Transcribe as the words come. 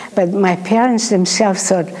But my parents themselves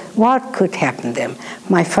thought, what could happen to them?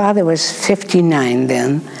 My father was 59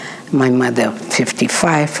 then, my mother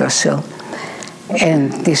 55 or so.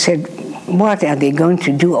 And they said, what are they going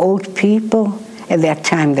to do, old people? At that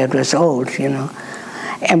time that was old, you know.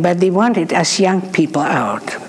 But they wanted us young people out.